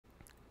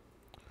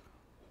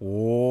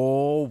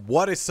Oh,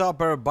 what is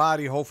up,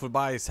 everybody? Hopefully,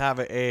 everybody's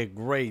having a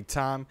great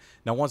time.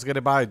 Now, once again,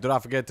 everybody, do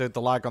not forget to hit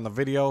the like on the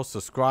video,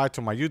 subscribe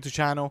to my YouTube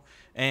channel,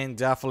 and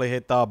definitely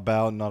hit the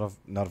bell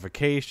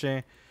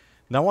notification.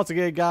 Now, once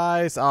again,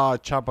 guys,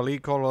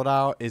 Chapulín,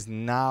 Colorada is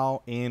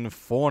now in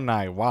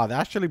Fortnite. Wow, they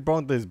actually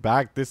brought this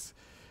back. Matter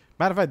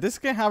of fact, this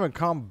game haven't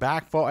come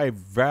back for a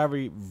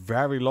very,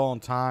 very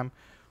long time,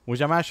 which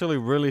I'm actually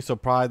really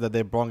surprised that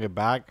they brought it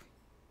back.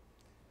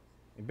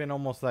 It's been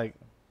almost like...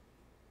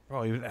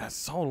 Bro, that's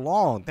so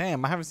long.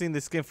 Damn, I haven't seen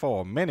this skin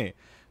for a minute.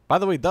 By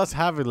the way, it does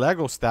have a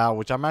Lego style,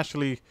 which I'm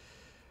actually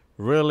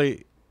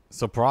really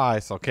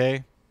surprised,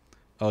 okay?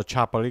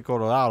 Chapulín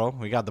Colorado.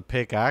 We got the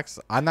pickaxe.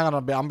 I'm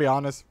gonna be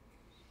honest.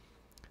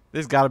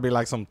 This gotta be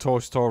like some Toy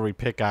Story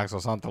pickaxe or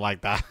something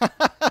like that.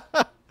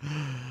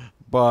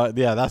 But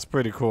yeah, that's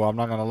pretty cool. I'm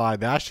not gonna lie.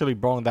 They actually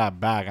brought that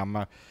back.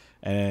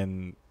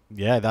 And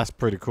yeah, that's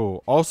pretty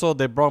cool. Also,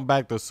 they brought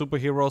back the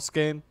superhero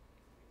skin.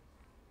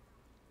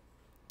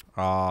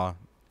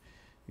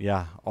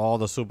 Yeah, all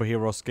the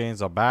superhero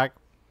skins are back,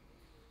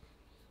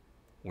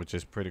 which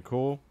is pretty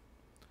cool.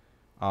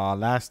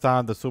 Last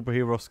time the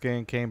superhero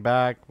skin came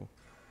back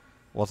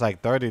was like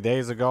 30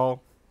 days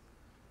ago.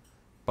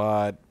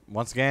 But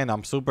once again,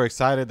 I'm super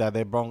excited that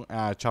they brought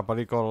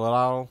Chapulín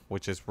Colorado,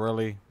 which is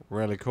really,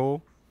 really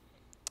cool.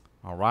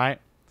 All right.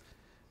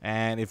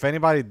 And if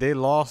anybody did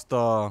lost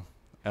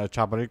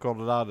Chapulín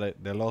Colorado,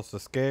 they lost the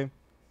skin,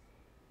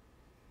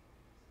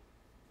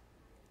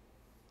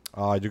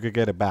 you could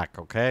get it back,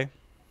 okay?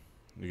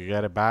 You can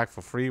get it back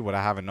for free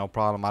without having no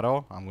problem at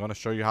all. I'm going to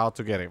show you how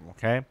to get it,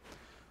 okay?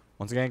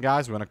 Once again,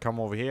 guys, we're going to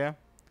come over here. I'm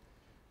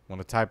going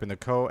to type in the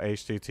code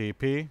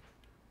HTTP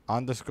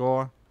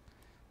 _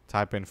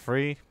 type in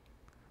free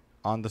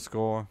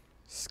 _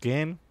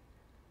 skin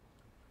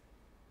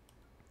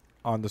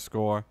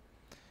 _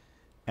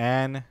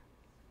 and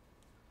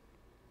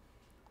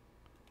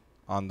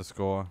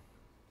 _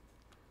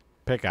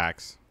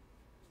 pickaxe.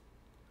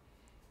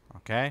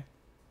 Okay?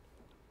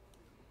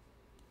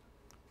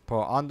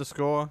 Put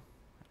 _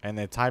 and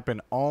then type in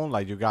own,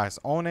 like you guys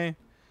own it.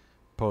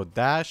 Put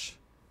dash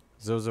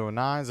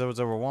 009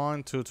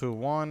 001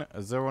 221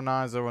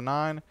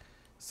 0909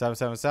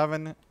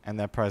 777 and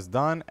then press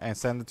done and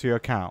send it to your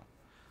account.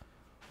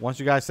 Once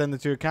you guys send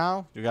it to your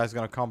account, you guys are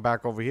gonna come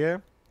back over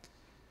here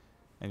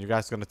and you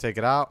guys are gonna take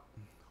it out.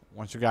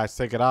 Once you guys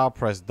take it out,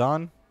 press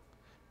done,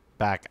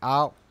 back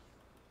out,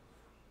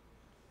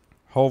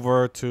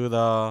 hover to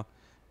the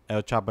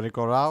El Chapulín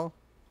Colorado,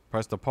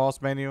 press the pause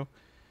menu.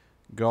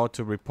 Go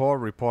to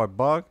report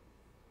bug.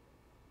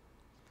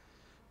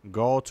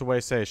 Go to where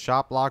it says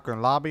shop locker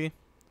and lobby.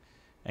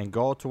 And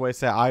go to where it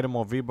says item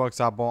or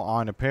V-Bucks I bought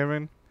aren't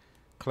appearing.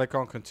 Click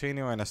on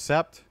continue and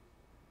accept.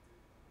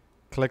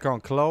 Click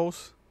on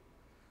close.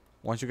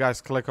 Once you guys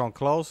click on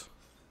close,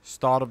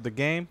 start up the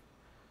game.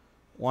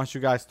 Once you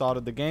guys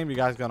started the game, you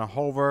guys gonna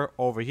hover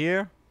over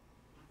here.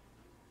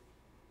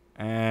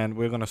 And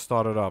we're gonna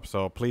start it up.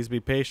 So please be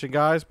patient,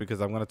 guys,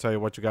 because I'm gonna tell you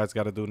what you guys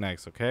gotta do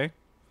next, okay?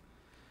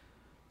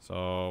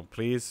 So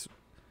please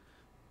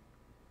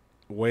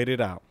wait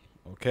it out,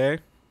 okay?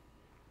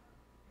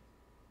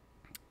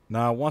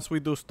 Now, once we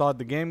do start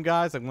the game,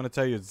 guys, I'm going to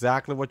tell you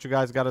exactly what you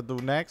guys got to do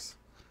next.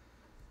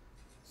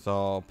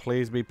 So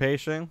please be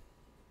patient,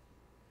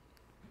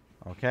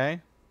 okay?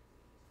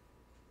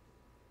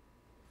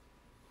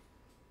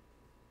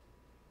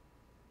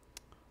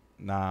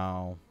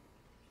 Now,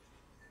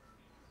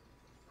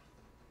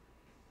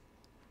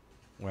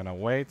 we're going to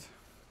wait.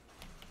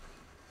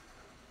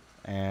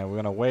 And we're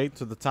going to wait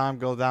till the time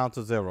goes down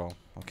to 0.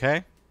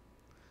 Okay?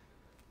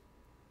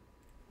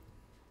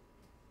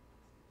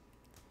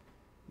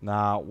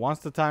 Now, once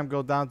the time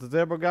goes down to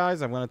 0,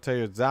 guys, I'm going to tell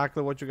you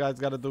exactly what you guys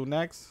got to do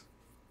next.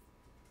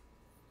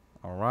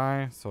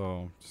 Alright.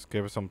 So, just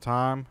give it some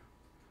time.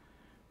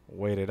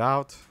 Wait it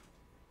out.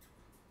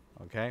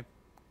 Okay?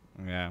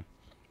 Yeah.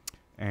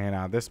 And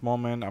at this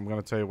moment, I'm going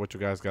to tell you what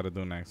you guys got to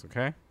do next.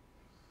 Okay?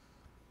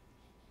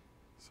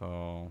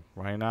 So,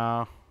 right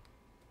now...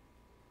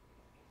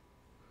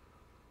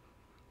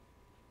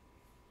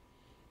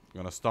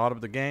 Gonna start up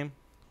the game.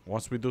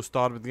 Once we do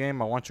start up the game,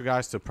 I want you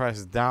guys to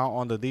press down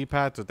on the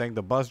D-pad to thank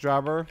the bus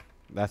driver.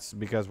 That's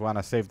because we want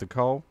to save the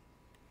code.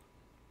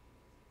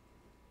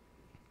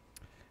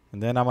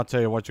 And then I'm gonna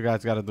tell you what you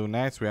guys got to do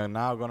next. We are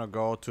now gonna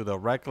go to the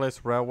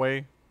Reckless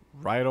Railway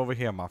right over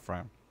here, my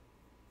friend.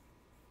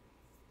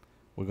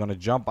 We're gonna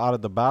jump out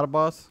of the battle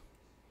bus.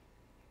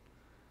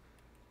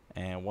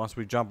 And once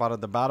we jump out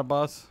of the battle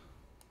bus,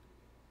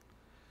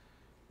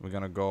 we're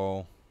gonna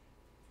go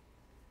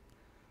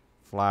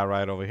fly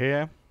right over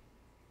here.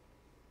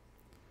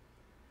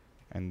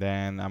 And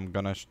then I'm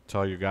gonna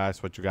tell you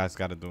guys what you guys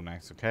got to do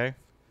next, okay?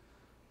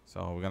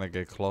 So we're gonna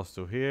get close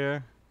to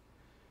here.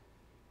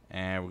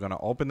 And we're gonna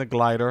open the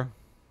glider.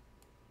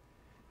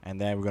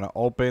 And then we're gonna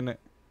open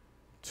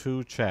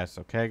 2 chests,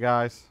 okay,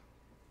 guys?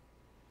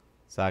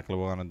 Exactly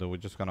what we're gonna do. We're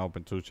just gonna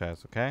open 2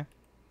 chests, okay?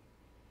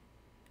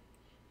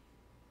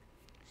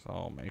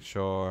 So make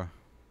sure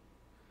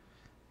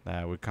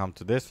that we come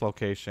to this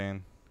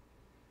location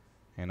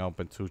and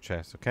open 2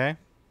 chests, okay?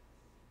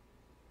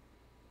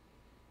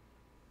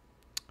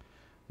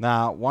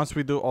 Now, once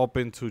we do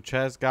open 2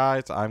 chests,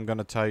 guys, I'm going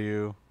to tell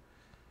you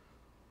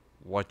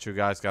what you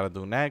guys got to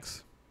do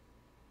next.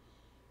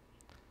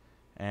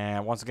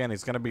 And once again,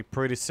 it's going to be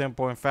pretty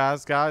simple and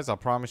fast, guys. I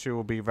promise you it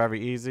will be very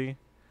easy.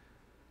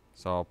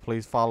 So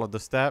please follow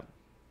the step.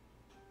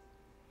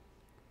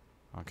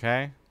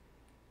 Okay.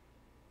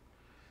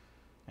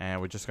 And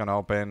we're just going to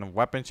open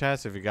weapon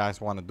chest. If you guys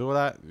want to do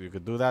that, you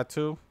could do that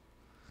too.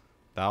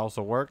 That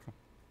also work.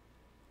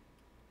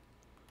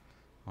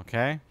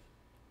 Okay.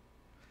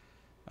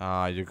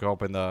 You can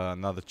open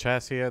another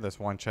chest here. There's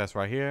one chest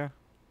right here.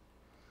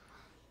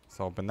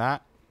 Let's open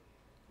that.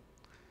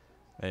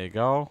 There you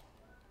go.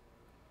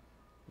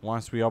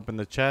 Once we open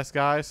the chest,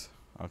 guys,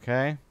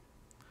 okay,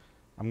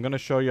 I'm gonna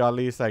show you at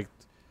least like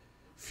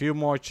few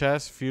more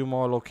chests, few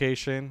more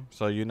location,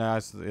 so you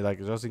guys, like,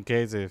 just in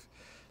case if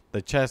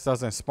the chest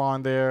doesn't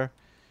spawn there,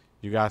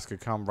 you guys could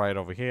come right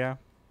over here.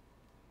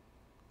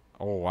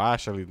 Oh, I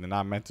actually did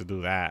not meant to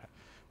do that,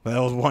 but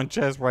there was one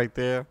chest right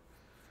there.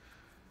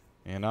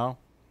 You know,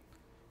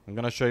 I'm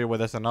gonna show you where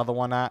there's another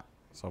one at,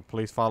 so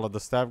please follow the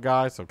step,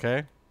 guys.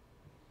 Okay,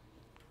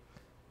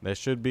 there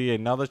should be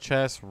another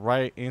chest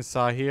right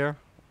inside here,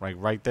 like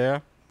right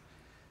there.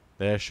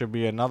 There should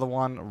be another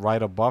one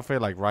right above it,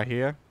 like right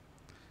here.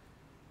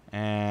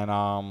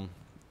 And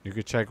you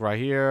could check right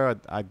here.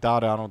 I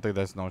doubt it. I don't think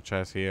there's no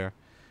chest here.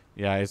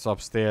 Yeah, it's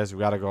upstairs. We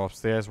gotta go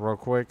upstairs real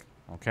quick.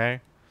 Okay,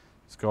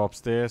 let's go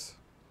upstairs.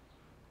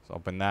 Let's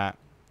open that.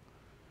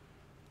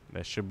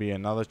 There should be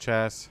another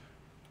chest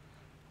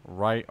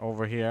right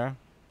over here.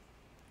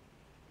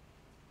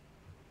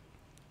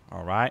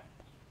 All right.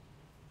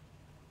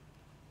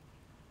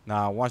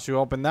 Now, once you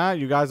open that,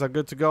 you guys are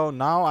good to go.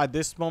 Now, at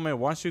this moment,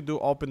 once you do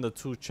open the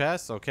 2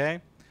 chests,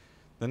 okay,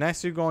 the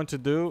next you're going to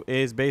do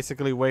is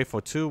basically wait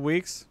for 2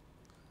 weeks.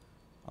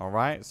 All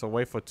right, so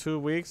wait for 2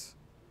 weeks.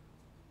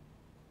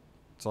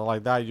 So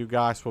like that, you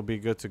guys will be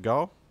good to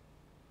go.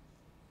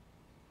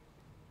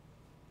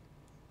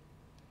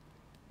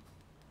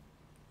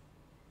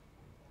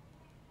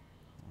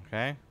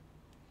 Okay.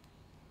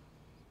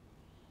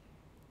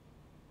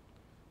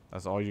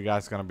 That's all you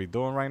guys gonna be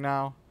doing right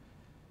now.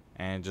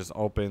 And just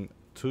open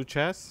 2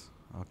 chests.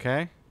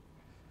 Okay.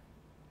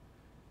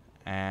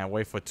 And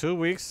wait for 2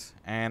 weeks.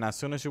 And as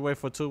soon as you wait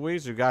for 2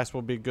 weeks, you guys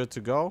will be good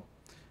to go.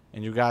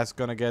 And you guys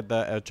gonna get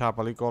the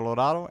Chapulín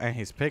Colorado and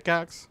his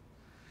pickaxe.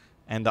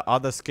 And the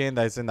other skin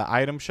that's in the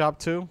item shop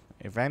too,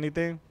 if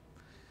anything.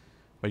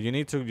 But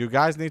you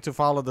guys need to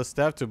follow the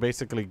step to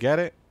basically get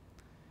it.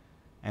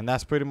 And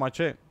that's pretty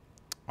much it.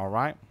 All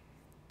right.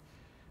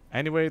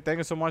 Anyway, thank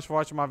you so much for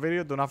watching my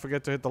video. Do not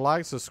forget to hit the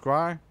like,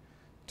 subscribe,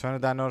 turn on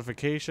that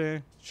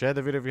notification, share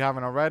the video if you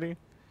haven't already.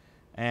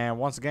 And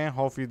once again,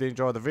 hopefully you did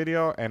enjoy the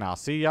video, and I'll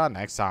see y'all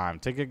next time.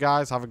 Take care,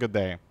 guys. Have a good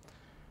day.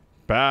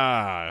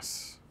 Bye.